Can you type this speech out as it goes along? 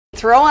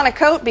Throw on a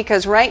coat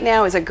because right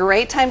now is a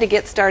great time to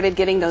get started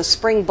getting those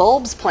spring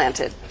bulbs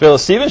planted.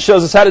 Phyllis Stephens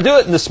shows us how to do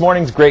it in this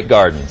morning's Great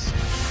Gardens.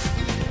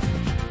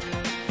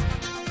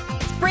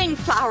 Spring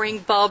flowering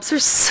bulbs are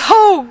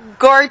so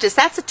gorgeous.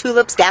 That's the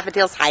tulips,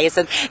 daffodils,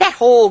 hyacinths, that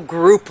whole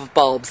group of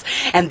bulbs.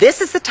 And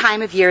this is the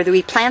time of year that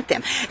we plant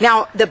them.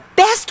 Now, the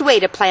best way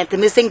to plant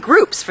them is in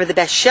groups for the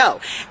best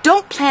show.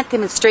 Don't plant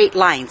them in straight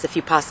lines if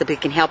you possibly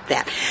can help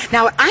that.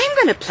 Now, what I'm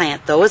going to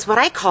plant, though, is what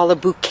I call a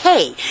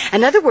bouquet.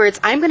 In other words,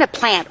 I'm going to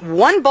plant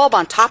one bulb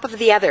on top of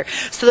the other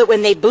so that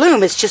when they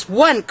bloom, it's just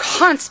one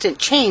constant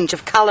change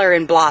of color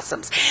and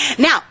blossoms.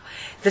 Now,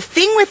 the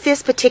thing with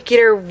this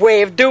particular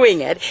way of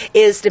doing it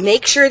is to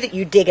make sure that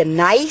you dig a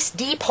nice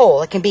deep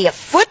hole. It can be a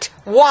foot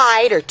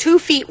wide or 2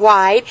 feet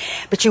wide,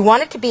 but you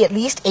want it to be at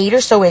least 8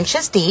 or so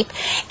inches deep.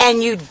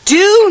 And you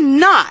do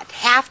not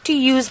have to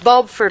use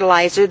bulb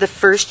fertilizer the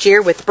first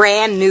year with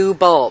brand new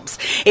bulbs.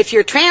 If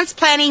you're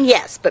transplanting,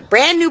 yes, but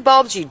brand new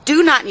bulbs you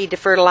do not need to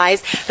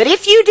fertilize. But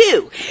if you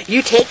do,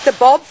 you take the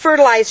bulb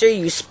fertilizer,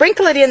 you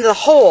sprinkle it in the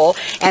hole,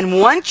 and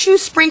once you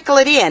sprinkle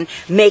it in,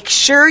 make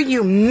sure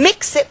you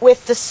mix it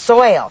with the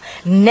soil.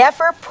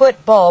 Never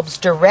put bulbs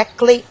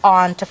directly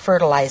onto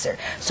fertilizer.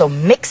 So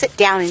mix it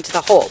down into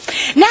the hole.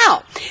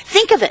 Now,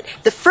 think of it.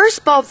 The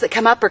first bulbs that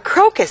come up are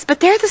crocus, but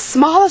they're the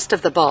smallest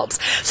of the bulbs.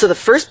 So the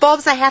first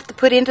bulbs I have to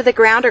put into the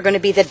ground are going to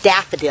be the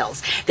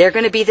daffodils. They're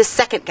going to be the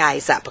second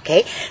guys up,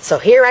 okay? So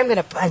here I'm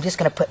just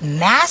going to put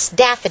mass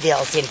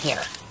daffodils in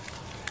here.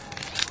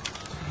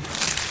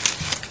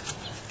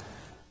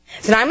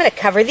 So now I'm going to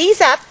cover these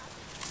up.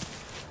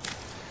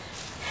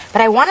 But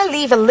I want to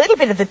leave a little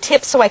bit of the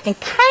tip so I can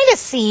kind of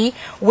see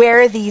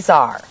where these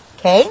are,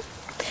 okay?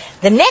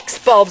 The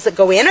next bulbs that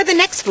go in are the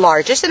next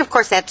largest, and of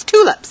course that's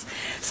tulips.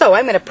 So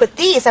I'm going to put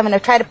these, I'm going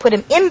to try to put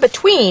them in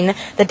between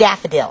the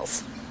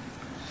daffodils.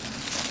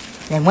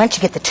 And once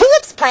you get the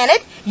tulips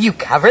planted, you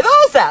cover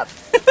those up.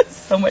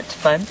 So much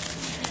fun.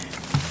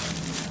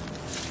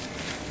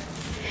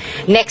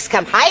 Next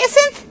come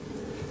hyacinth,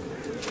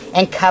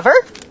 and cover.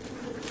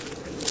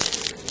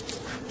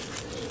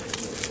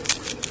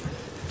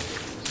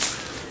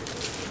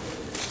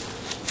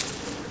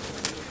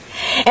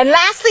 And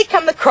lastly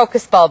come the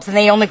crocus bulbs, and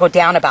they only go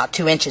down about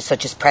 2 inches, so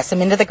just press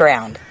them into the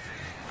ground.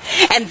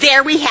 And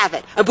there we have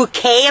it, a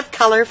bouquet of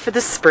color for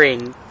the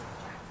spring.